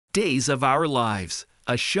Days of Our Lives.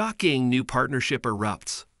 A shocking new partnership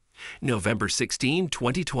erupts. November 16,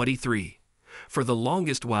 2023. For the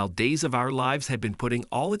longest while, Days of Our Lives had been putting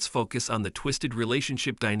all its focus on the twisted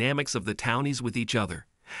relationship dynamics of the townies with each other.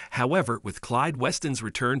 However, with Clyde Weston's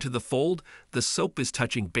return to the fold, the soap is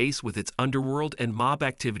touching base with its underworld and mob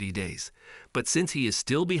activity days. But since he is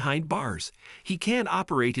still behind bars, he can't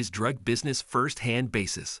operate his drug business first-hand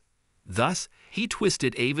basis. Thus, he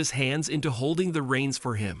twisted Ava's hands into holding the reins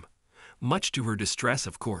for him. Much to her distress,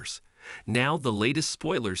 of course. Now the latest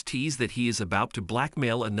spoilers tease that he is about to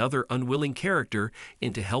blackmail another unwilling character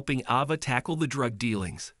into helping Ava tackle the drug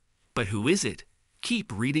dealings. But who is it?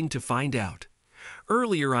 Keep reading to find out.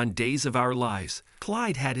 Earlier on Days of Our Lives,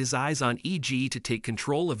 Clyde had his eyes on E.G. to take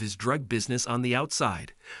control of his drug business on the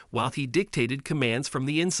outside, while he dictated commands from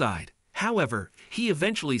the inside. However, he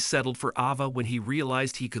eventually settled for Ava when he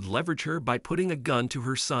realized he could leverage her by putting a gun to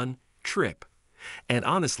her son, Trip. And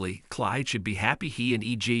honestly, Clyde should be happy he and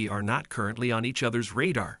E.G. are not currently on each other's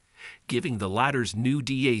radar, giving the latter's new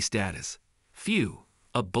DA status. Phew,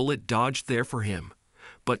 a bullet dodged there for him.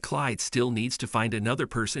 But Clyde still needs to find another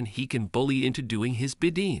person he can bully into doing his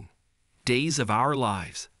bidding. Days of Our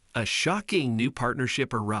Lives. A shocking new partnership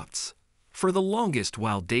erupts. For the longest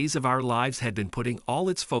while, Days of Our Lives had been putting all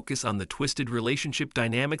its focus on the twisted relationship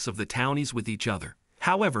dynamics of the townies with each other.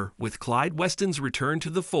 However, with Clyde Weston's return to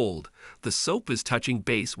the fold, the soap is touching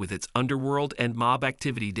base with its underworld and mob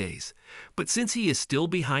activity days. But since he is still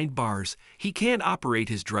behind bars, he can't operate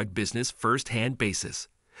his drug business first-hand basis.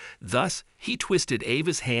 Thus, he twisted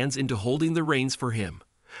Ava's hands into holding the reins for him.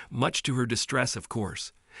 Much to her distress, of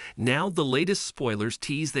course. Now the latest spoilers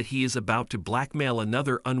tease that he is about to blackmail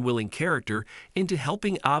another unwilling character into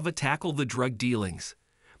helping Ava tackle the drug dealings.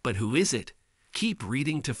 But who is it? Keep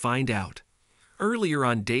reading to find out. Earlier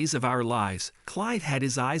on Days of Our Lives, Clyde had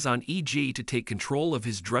his eyes on E.G. to take control of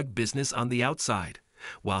his drug business on the outside,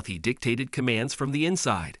 while he dictated commands from the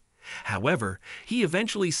inside. However, he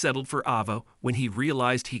eventually settled for Ava when he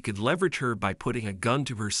realized he could leverage her by putting a gun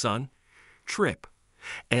to her son, Trip.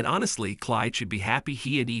 And honestly, Clyde should be happy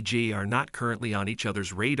he and E.G. are not currently on each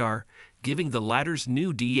other's radar, giving the latter's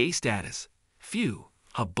new DA status. Phew,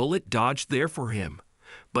 a bullet dodged there for him.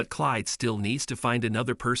 But Clyde still needs to find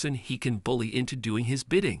another person he can bully into doing his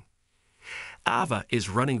bidding. Ava is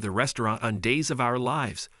running the restaurant on Days of Our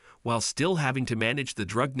Lives, while still having to manage the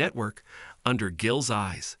drug network under Gil's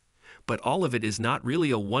eyes. But all of it is not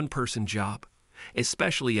really a one-person job,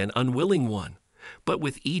 especially an unwilling one. But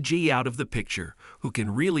with E.G. out of the picture, who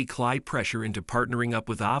can really Clyde pressure into partnering up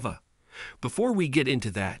with Ava. Before we get into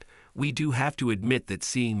that, we do have to admit that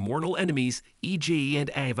seeing mortal enemies, E.G. and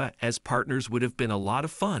Ava, as partners would have been a lot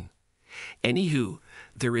of fun. Anywho,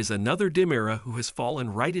 there is another DiMera who has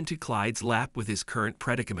fallen right into Clyde's lap with his current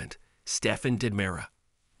predicament, Stefan DiMera.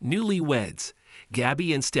 Newlyweds,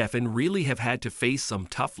 Gabby and Stefan really have had to face some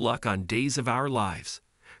tough luck on Days of Our Lives.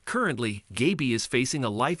 Currently, Gaby is facing a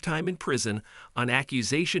lifetime in prison on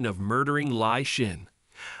accusation of murdering Lai Shin,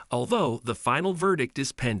 although the final verdict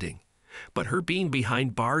is pending. But her being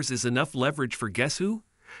behind bars is enough leverage for guess who?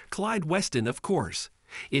 Clyde Weston, of course,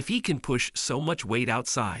 if he can push so much weight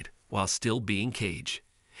outside while still being cage.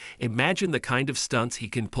 Imagine the kind of stunts he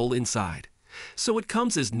can pull inside. So it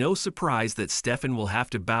comes as no surprise that Stefan will have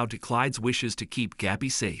to bow to Clyde's wishes to keep Gabby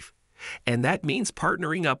safe. And that means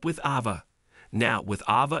partnering up with Ava. Now, with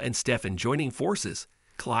Ava and Stefan joining forces,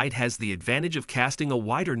 Clyde has the advantage of casting a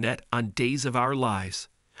wider net on Days of Our Lives.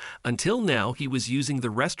 Until now, he was using the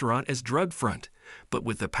restaurant as drug front, but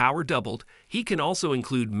with the power doubled, he can also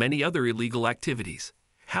include many other illegal activities.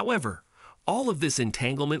 However, all of this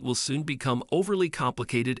entanglement will soon become overly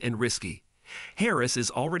complicated and risky. Harris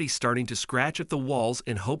is already starting to scratch at the walls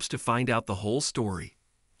in hopes to find out the whole story.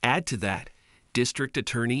 Add to that, District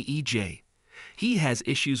Attorney E.J. He has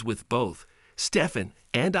issues with both Stefan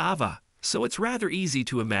and Ava, so it's rather easy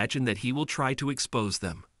to imagine that he will try to expose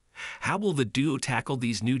them. How will the duo tackle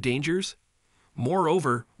these new dangers?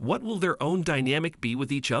 Moreover, what will their own dynamic be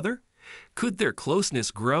with each other? Could their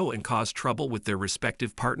closeness grow and cause trouble with their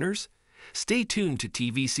respective partners? Stay tuned to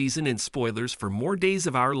TV Season and spoilers for more Days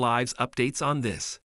of Our Lives updates on this.